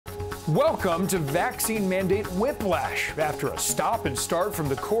Welcome to vaccine mandate whiplash. After a stop and start from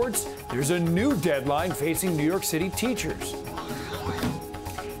the courts, there's a new deadline facing New York City teachers.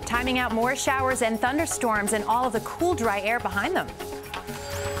 Timing out more showers and thunderstorms and all of the cool, dry air behind them.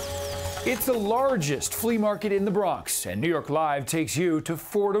 It's the largest flea market in the Bronx, and New York Live takes you to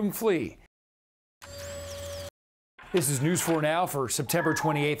Fordham Flea. This is News 4 Now for September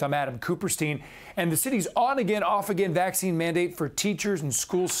 28th. I'm Adam Cooperstein, and the city's on-again, off-again vaccine mandate for teachers and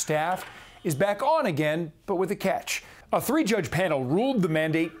school staff is back on again, but with a catch. A three-judge panel ruled the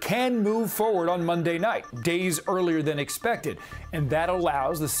mandate can move forward on Monday night, days earlier than expected, and that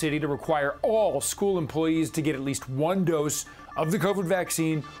allows the city to require all school employees to get at least one dose of the COVID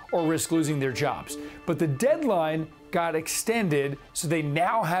vaccine or risk losing their jobs. But the deadline got extended, so they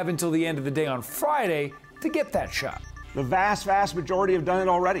now have until the end of the day on Friday to get that shot. The vast majority have done it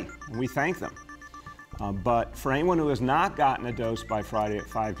already, and we thank them. But for anyone who has not gotten a dose by Friday at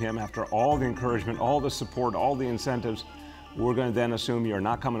 5 p.m., after all the encouragement, all the support, all the incentives, we're going to then assume you're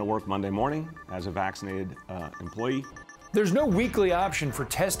not coming to work Monday morning as a vaccinated employee. There's no weekly option for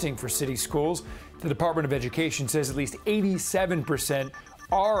testing for city schools. The Department of Education says at least 87%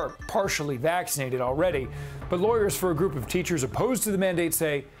 are partially vaccinated already. But lawyers for a group of teachers opposed to the mandate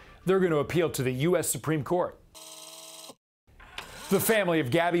say they're going to appeal to the U.S. Supreme Court. The family of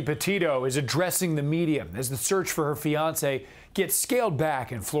Gabby Petito is addressing the media as the search for her fiancé gets scaled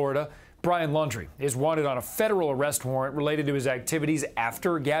back in Florida. Brian Laundrie is wanted on a federal arrest warrant related to his activities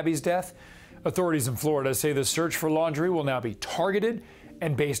after Gabby's death. Authorities in Florida say the search for Laundrie will now be targeted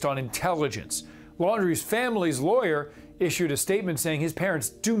and based on intelligence. Laundrie's family's lawyer issued a statement saying his parents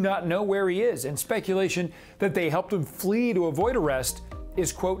do not know where he is, and speculation that they helped him flee to avoid arrest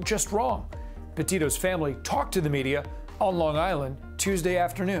is, quote, just wrong. Petito's family talked to the media on Long Island Tuesday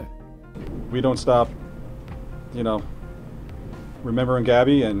afternoon. We don't stop, remembering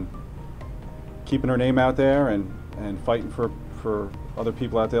Gabby and keeping her name out there and fighting for other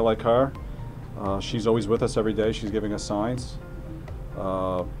people out there like her. She's always with us every day. She's giving us signs.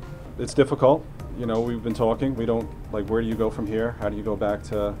 It's difficult. We've been talking. We don't, where do you go from here? How do you go back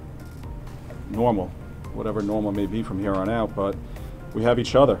to normal? Whatever normal may be from here on out, but we have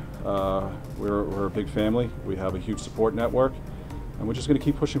each other. We're a big family. We have a huge support network, and we're just going to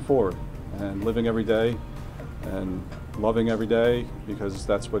keep pushing forward and living every day and loving every day, because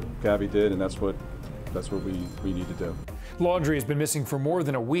that's what Gabby did, and that's what we need to do. Laundrie has been missing for more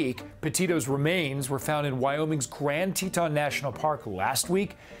than a week. Petito's remains were found in Wyoming's Grand Teton National Park last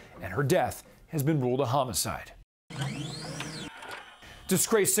week, and her death has been ruled a homicide.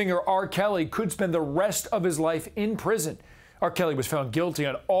 Disgraced singer R. Kelly could spend the rest of his life in prison. R. Kelly was found guilty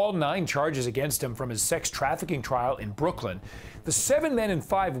on all 9 charges against him from his sex trafficking trial in Brooklyn. The 7 men and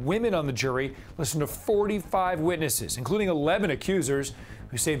 5 women on the jury listened to 45 witnesses, including 11 accusers,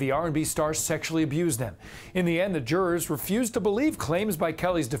 who say the R&B star sexually abused them. In the end, the jurors refused to believe claims by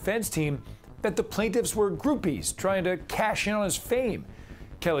Kelly's defense team that the plaintiffs were groupies trying to cash in on his fame.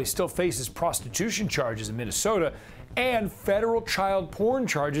 Kelly still faces prostitution charges in Minnesota and federal child porn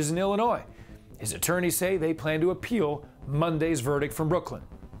charges in Illinois. His attorneys say they plan to appeal Monday's verdict from Brooklyn.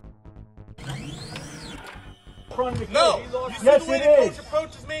 No! Yes, it is!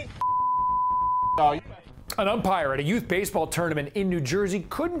 Approaches me. An umpire at a youth baseball tournament in New Jersey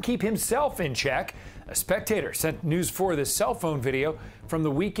couldn't keep himself in check. A spectator sent News 4 this cell phone video from the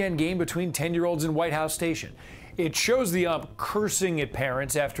weekend game between 10-year-olds in White House Station. It shows the ump cursing at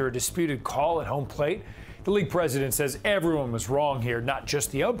parents after a disputed call at home plate. The league president says everyone was wrong here, not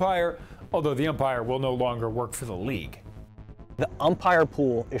just the umpire, although the umpire will no longer work for the league. The umpire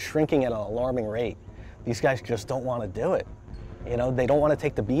pool is shrinking at an alarming rate. These guys just don't want to do it. They don't want to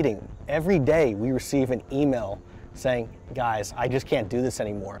take the beating. Every day we receive an email saying, guys, I just can't do this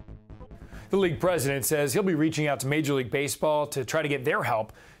anymore. The league president says he'll be reaching out to Major League Baseball to try to get their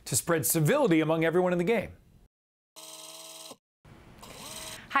help to spread civility among everyone in the game.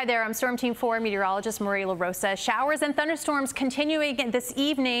 Hi there, I'm Storm Team 4 meteorologist Marie LaRosa. Showers and thunderstorms continuing this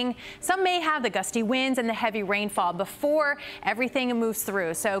evening. Some may have the gusty winds and the heavy rainfall before everything moves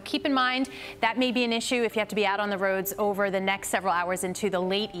through. So keep in mind that may be an issue if you have to be out on the roads over the next several hours into the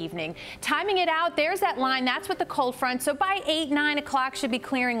late evening. Timing it out, there's that line. That's with the cold front. So by 8, 9 o'clock should be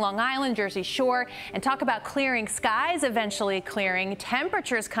clearing Long Island, Jersey Shore. And talk about clearing skies eventually clearing.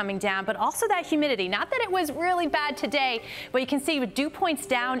 Temperatures coming down, but also that humidity. Not that it was really bad today, but you can see with dew points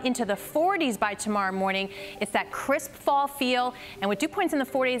down down into the 40s by tomorrow morning. It's that crisp fall feel, and with dew points in the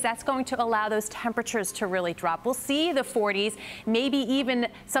 40s, that's going to allow those temperatures to really drop. We'll see the 40s, maybe even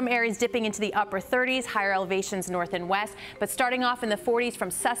some areas dipping into the upper 30s, higher elevations north and west, but starting off in the 40s from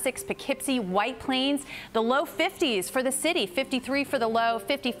Sussex, Poughkeepsie, White Plains, the low 50s for the city, 53 for the low,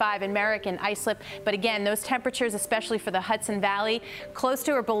 55 in Merrick and Islip. But again, those temperatures, especially for the Hudson Valley, close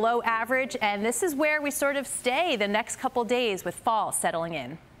to or below average, and this is where we sort of stay the next couple days with fall settling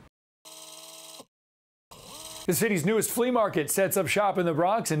in. The city's newest flea market sets up shop in the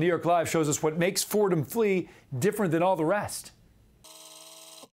Bronx, and New York Live shows us what makes Fordham Flea different than all the rest.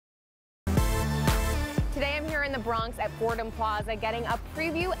 Today I'm here in the Bronx at Fordham Plaza getting a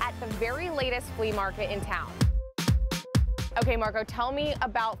preview at the very latest flea market in town. Okay, Marco, tell me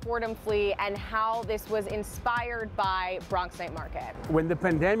about Fordham Flea and how this was inspired by Bronx Night Market. When the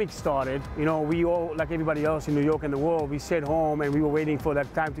pandemic started, you know, we all, like everybody else in New York and the world, we sat home and we were waiting for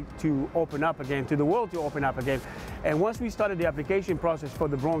that time to open up again, to the world to open up again. And once we started the application process for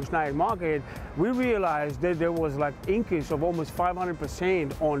the Bronx Night Market, we realized that there was like increase of almost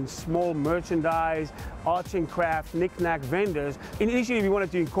 500% on small merchandise, arts and crafts, knick-knack vendors. Initially, we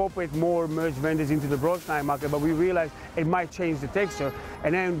wanted to incorporate more merch vendors into the Bronx Night Market, but we realized it might change the texture.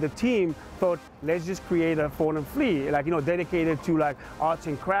 And then the team thought, let's just create a Fordham Flea, like, you know, dedicated to like arts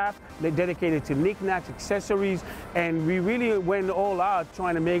and craft, dedicated to knickknacks, accessories, and we really went all out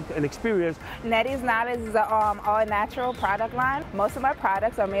trying to make an experience. Nettie's Knowledge is an all-natural product line. Most of my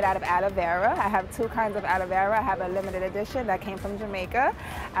products are made out of aloe vera. I have two kinds of aloe vera. I have a limited edition that came from Jamaica.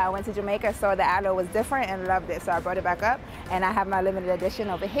 I went to Jamaica, saw the aloe was different and loved it, so I brought it back up. And I have my limited edition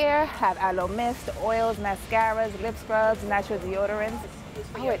over here. I have aloe mist, oils, mascaras, lip scrubs, natural deodorants.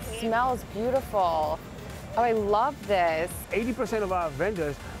 Oh, it smells beautiful. Oh, I love this. 80% of our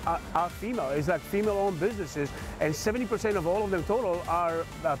vendors are female. It's like female-owned businesses, and 70% of all of them total are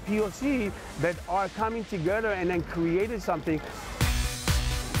POC that are coming together and then created something.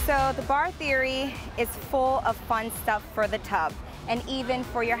 So the Bar Theory is full of fun stuff for the tub, and even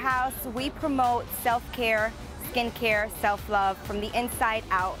for your house. We promote self-care, skincare, self-love from the inside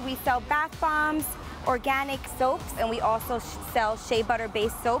out. We sell bath bombs, organic soaps, and we also sell shea butter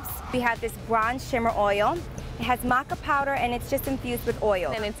based soaps. We have this bronze shimmer oil. It has maca powder and it's just infused with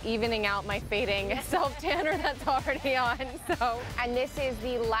oil. And it's evening out my fading self-tanner that's already on. And this is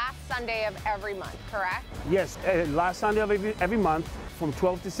the last Sunday of every month, correct? Yes, last Sunday of every month from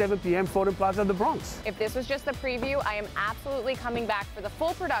 12 to 7 p.m. Fordham Plaza, the Bronx. If this was just the preview, I am absolutely coming back for the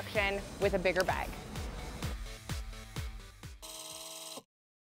full production with a bigger bag.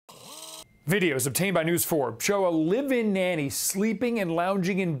 Videos obtained by News 4 show a live-in nanny sleeping and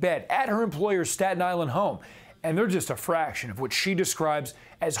lounging in bed at her employer's Staten Island home. And they're just a fraction of what she describes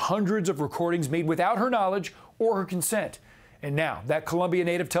as hundreds of recordings made without her knowledge or her consent. And now, that Columbia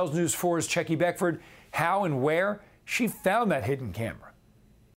native tells News 4's Checky Beckford how and where she found that hidden camera.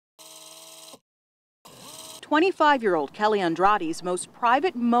 25-year-old Kelly Andrade's most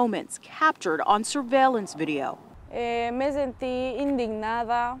private moments captured on surveillance video. Me sentí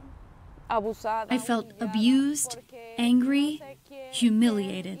indignada. I felt abused, angry,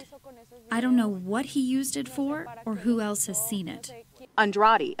 humiliated. I don't know what he used it for or who else has seen it.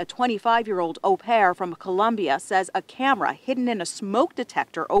 Andrade, a 25-year-old au pair from Colombia, says a camera hidden in a smoke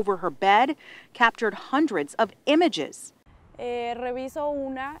detector over her bed captured hundreds of images.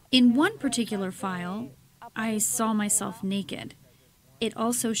 In one particular file, I saw myself naked. It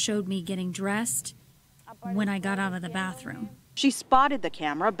also showed me getting dressed when I got out of the bathroom. She spotted the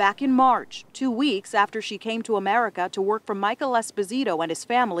camera back in March, 2 weeks after she came to America to work for Michael Esposito and his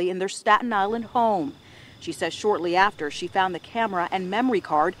family in their Staten Island home. She says shortly after she found the camera and memory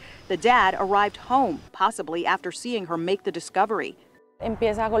card, the dad arrived home, possibly after seeing her make the discovery.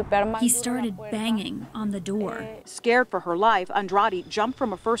 He started banging on the door. Scared for her life, Andrade jumped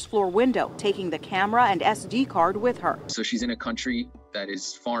from a first-floor window, taking the camera and SD card with her. So she's in a country that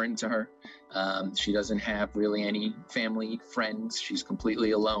is foreign to her. She doesn't have really any family, friends. She's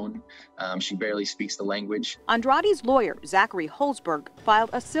completely alone. She barely speaks the language. Andrade's lawyer, Zachary Holzberg,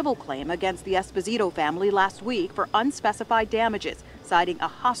 filed a civil claim against the Esposito family last week for unspecified damages, citing a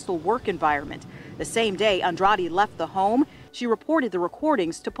hostile work environment. The same day Andrade left the home, she reported the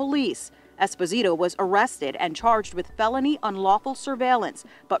recordings to police. Esposito was arrested and charged with felony unlawful surveillance,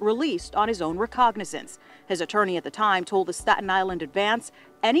 but released on his own recognizance. His attorney at the time told the Staten Island Advance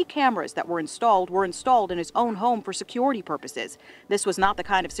any cameras that were installed in his own home for security purposes. This was not the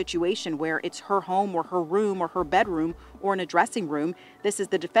kind of situation where it's her home or her room or her bedroom or in a dressing room. This is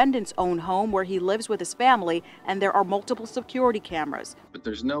the defendant's own home where he lives with his family, and there are multiple security cameras. But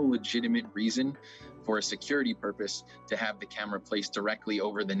there's no legitimate reason for a security purpose to have the camera placed directly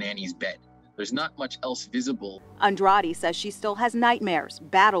over the nanny's bed. There's not much else visible. Andrade says she still has nightmares,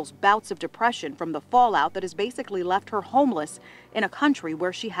 battles bouts of depression from the fallout that has basically left her homeless in a country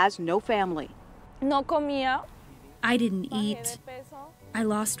where she has no family. No comía. I didn't eat. I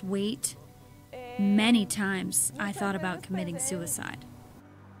lost weight. Many times I thought about committing suicide.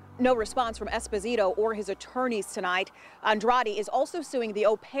 No response from Esposito or his attorneys tonight. Andrade is also suing the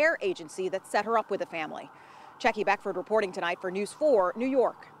au pair agency that set her up with a family. Jackie Beckford reporting tonight for News 4 New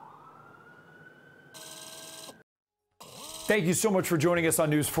York. Thank you so much for joining us on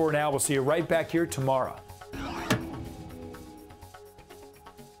News 4 Now. We'll see you right back here tomorrow.